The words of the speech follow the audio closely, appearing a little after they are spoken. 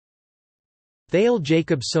Thale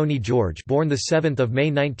Jacob Sony George, born the 7th of May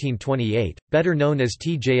 1928, better known as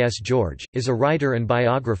TJS George, is a writer and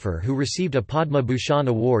biographer who received a Padma Bhushan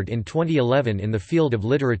Award in 2011 in the field of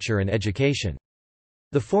literature and education.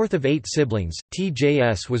 The fourth of 8 siblings,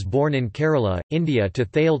 TJS was born in Kerala, India to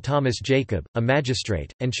Thale Thomas Jacob, a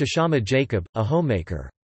magistrate, and Shashama Jacob, a homemaker.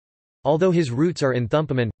 Although his roots are in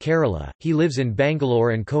Thumpaman, Kerala, he lives in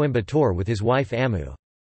Bangalore and Coimbatore with his wife Amu.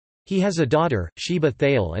 He has a daughter, Sheba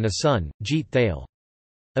Thale, and a son, Jeet Thale.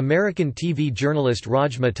 American TV journalist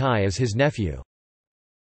Raj Matai is his nephew.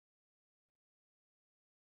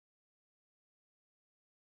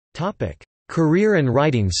 Career and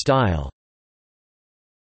writing style.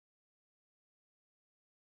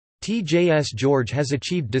 TJS George has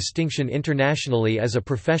achieved distinction internationally as a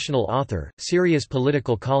professional author, serious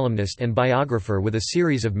political columnist and biographer with a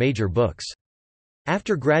series of major books.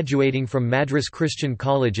 After graduating from Madras Christian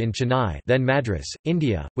College in Chennai, then Madras,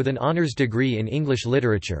 India, with an honours degree in English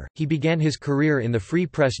literature, he began his career in the Free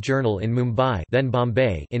Press Journal in Mumbai, then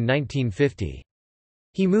Bombay, in 1950.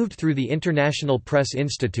 He moved through the International Press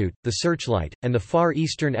Institute, the Searchlight, and the Far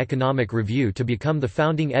Eastern Economic Review to become the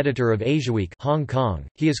founding editor of Asiaweek, Hong Kong.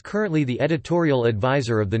 He is currently the editorial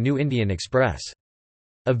advisor of the New Indian Express.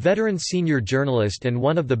 A veteran senior journalist and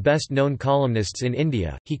one of the best-known columnists in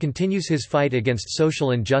India, he continues his fight against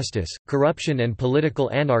social injustice, corruption and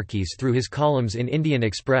political anarchies through his columns in Indian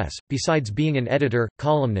Express. Besides being an editor,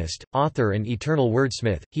 columnist, author and eternal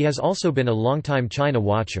wordsmith, he has also been a longtime China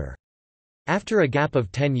watcher. After a gap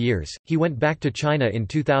of 10 years, he went back to China in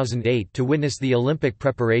 2008 to witness the Olympic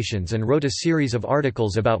preparations and wrote a series of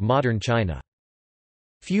articles about modern China.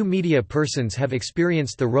 Few media persons have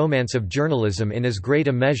experienced the romance of journalism in as great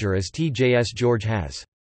a measure as TJS George has.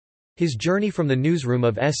 His journey from the newsroom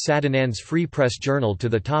of S. Sadanand's Free Press Journal to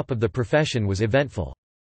the top of the profession was eventful.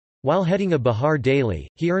 While heading a Bihar daily,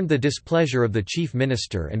 he earned the displeasure of the chief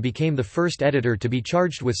minister and became the first editor to be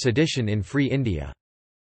charged with sedition in Free India.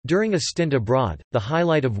 During a stint abroad, the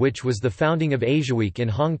highlight of which was the founding of Asiaweek in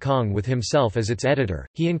Hong Kong with himself as its editor,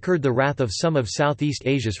 he incurred the wrath of some of Southeast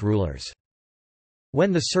Asia's rulers.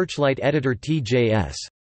 When the Searchlight editor T.J.S.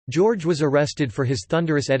 George was arrested for his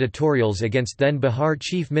thunderous editorials against then Bihar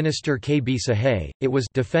Chief Minister K.B. Sahay, it was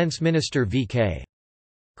Defence Minister V.K.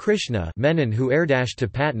 Krishna Menon who airdashed to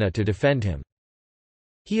Patna to defend him.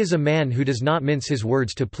 He is a man who does not mince his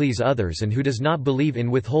words to please others and who does not believe in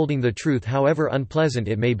withholding the truth however unpleasant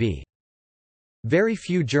it may be. Very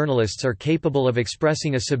few journalists are capable of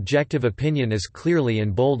expressing a subjective opinion as clearly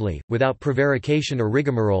and boldly, without prevarication or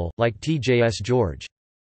rigmarole, like TJS George.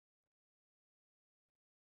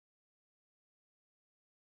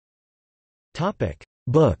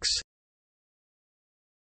 Books.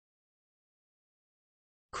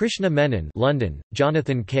 Krishna Menon, London,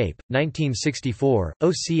 Jonathan Cape, 1964,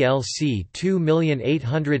 OCLC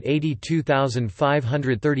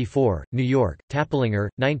 2882534, New York, Taplinger,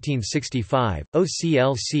 1965,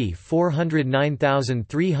 OCLC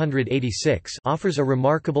 409386, offers a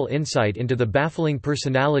remarkable insight into the baffling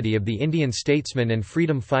personality of the Indian statesman and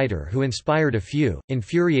freedom fighter who inspired a few,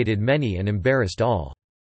 infuriated many and embarrassed all.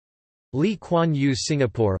 Lee Kuan Yew's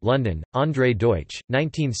Singapore, London, André Deutsch,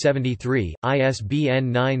 1973,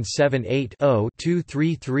 ISBN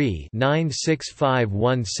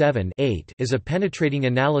 978-0-233-96517-8, is a penetrating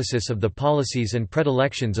analysis of the policies and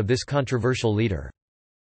predilections of this controversial leader.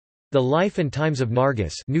 The Life and Times of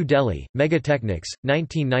Nargis, New Delhi, Megatechnics,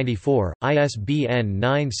 1994, ISBN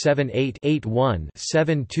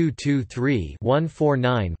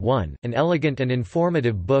 978-81-7223-149-1, an elegant and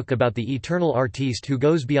informative book about the eternal artiste who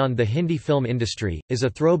goes beyond the Hindi film industry, is a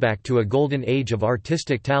throwback to a golden age of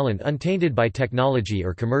artistic talent untainted by technology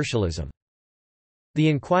or commercialism. The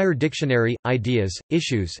Enquire Dictionary, Ideas,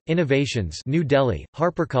 Issues, Innovations New Delhi,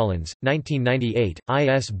 HarperCollins, 1998,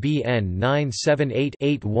 ISBN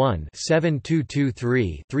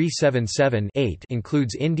 978-81-7223-377-8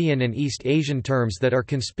 includes Indian and East Asian terms that are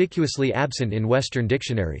conspicuously absent in Western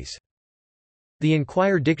dictionaries. The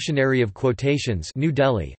Enquire Dictionary of Quotations New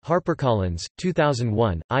Delhi, HarperCollins,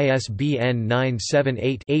 2001, ISBN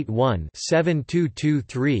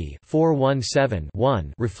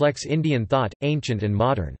 978-81-7223-417-1 reflects Indian thought, ancient and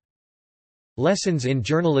modern. Lessons in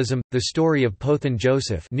Journalism, The Story of Pothan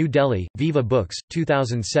Joseph New Delhi, Viva Books,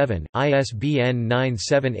 2007, ISBN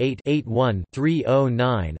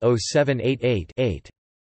 978-81-309-0788-8.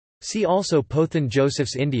 See also Pothan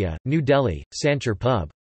Joseph's India, New Delhi, Sancher Pub.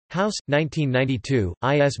 House, 1992,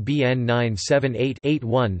 ISBN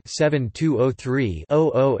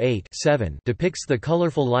 978-81-7203-008-7 depicts the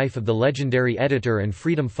colorful life of the legendary editor and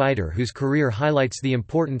freedom fighter whose career highlights the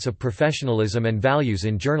importance of professionalism and values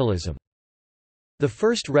in journalism. The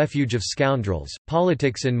First Refuge of Scoundrels,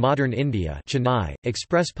 Politics in Modern India Chennai,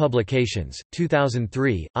 Express Publications,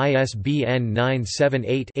 2003, ISBN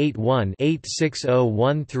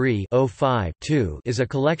 978-81-86013-05-2 is a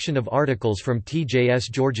collection of articles from T.J.S.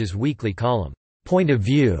 George's weekly column, Point of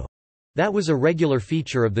View, that was a regular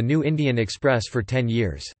feature of the New Indian Express for 10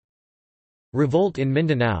 years. Revolt in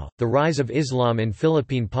Mindanao, The Rise of Islam in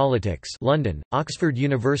Philippine Politics London, Oxford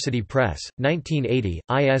University Press, 1980,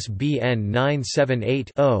 ISBN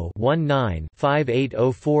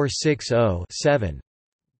 978-0-19-580460-7.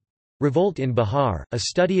 Revolt in Bihar, A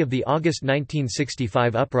Study of the August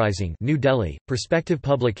 1965 Uprising New Delhi, Perspective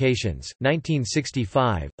Publications,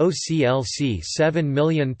 1965, OCLC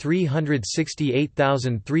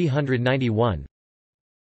 7368391.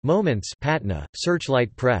 Moments Patna,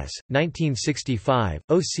 Searchlight Press, 1965,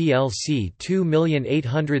 OCLC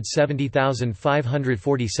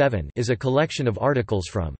 2870547 is a collection of articles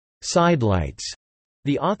from Sidelights,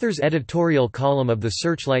 the author's editorial column of the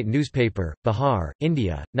Searchlight newspaper, Bihar,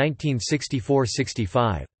 India,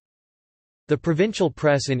 1964–65. The Provincial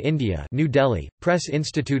Press in India New Delhi, Press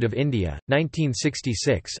Institute of India,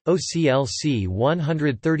 1966, OCLC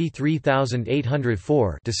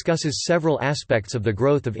 133804 discusses several aspects of the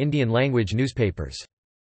growth of Indian-language newspapers.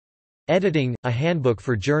 Editing, A Handbook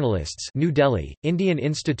for Journalists New Delhi, Indian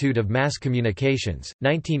Institute of Mass Communications,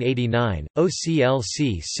 1989,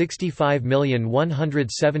 OCLC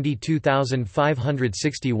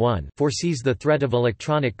 65172561 foresees the threat of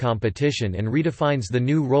electronic competition and redefines the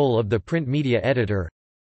new role of the print media editor.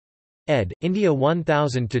 Ed. India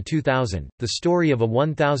 1000–2000, The Story of a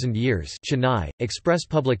 1000 Years Chennai, Express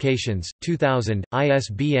Publications, 2000,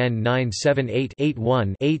 ISBN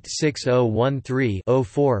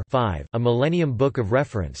 978-81-86013-04-5 A Millennium Book of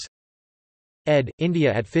Reference. Ed.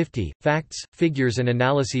 India at 50, Facts, Figures and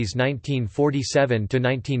Analyses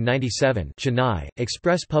 1947–1997 Chennai,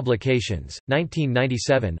 Express Publications,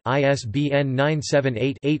 1997, ISBN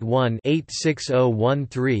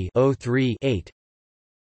 978-81-86013-03-8.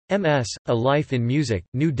 M.S., A Life in Music,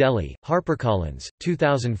 New Delhi, HarperCollins,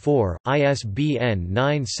 2004, ISBN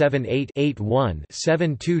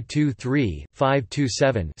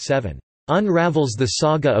 978-81-7223-527-7. Unravels the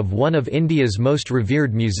saga of one of India's most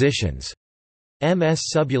revered musicians, M.S.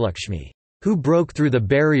 Subbulakshmi, who broke through the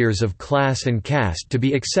barriers of class and caste to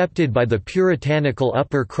be accepted by the puritanical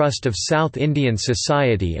upper crust of South Indian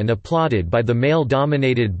society and applauded by the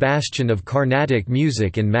male-dominated bastion of Carnatic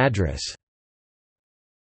music in Madras.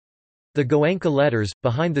 The Goenka Letters,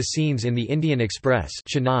 Behind the Scenes in the Indian Express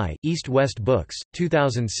Chennai, East-West Books,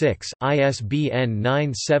 2006, ISBN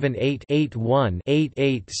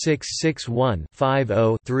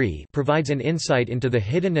 978-81-88661-50-3 provides an insight into the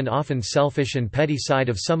hidden and often selfish and petty side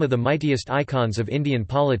of some of the mightiest icons of Indian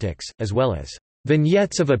politics, as well as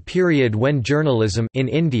vignettes of a period when journalism in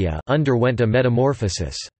India underwent a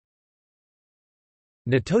metamorphosis.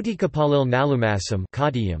 Natotikapalil Nalumasam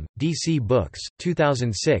Kottayam, DC Books,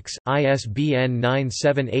 2006, ISBN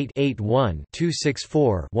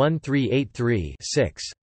 978-81-264-1383-6.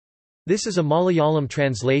 This is a Malayalam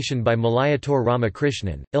translation by Malayator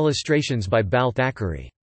Ramakrishnan, illustrations by Bal Thackeray.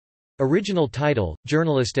 Original title,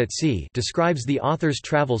 Journalist at Sea, describes the author's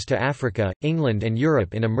travels to Africa, England and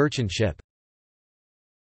Europe in a merchant ship.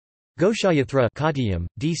 Ghoshayatra Kottayam,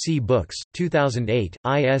 DC Books, 2008,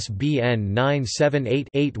 ISBN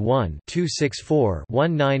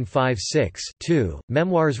 978-81-264-1956-2.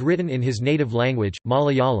 Memoirs written in his native language,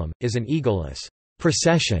 Malayalam, is an egoless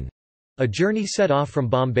procession, a journey set off from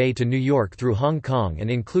Bombay to New York through Hong Kong and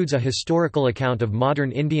includes a historical account of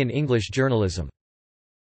modern Indian English journalism.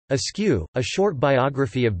 Askew, A Short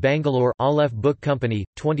Biography of Bangalore Aleph Book Company,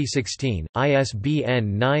 2016,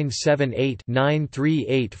 ISBN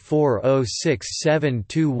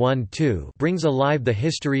 978-9384067212 brings alive the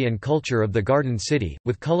history and culture of the Garden City,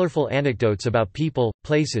 with colorful anecdotes about people,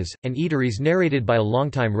 places, and eateries narrated by a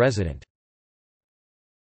longtime resident.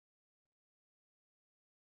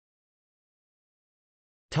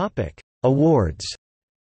 Awards.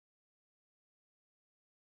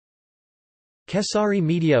 Kesari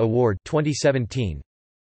Media Award 2017,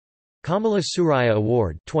 Kamala Suraya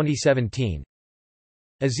Award 2017,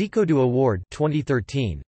 Azikodu Award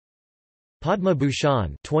 2013, Padma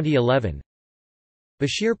Bhushan 2011,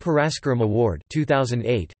 Bashir Paraskaram Award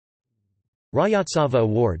 2008, Rajyotsava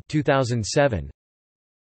Award 2007,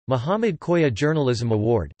 Muhammad Koya Journalism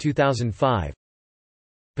Award 2005,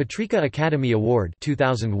 Patrika Academy Award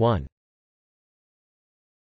 2001.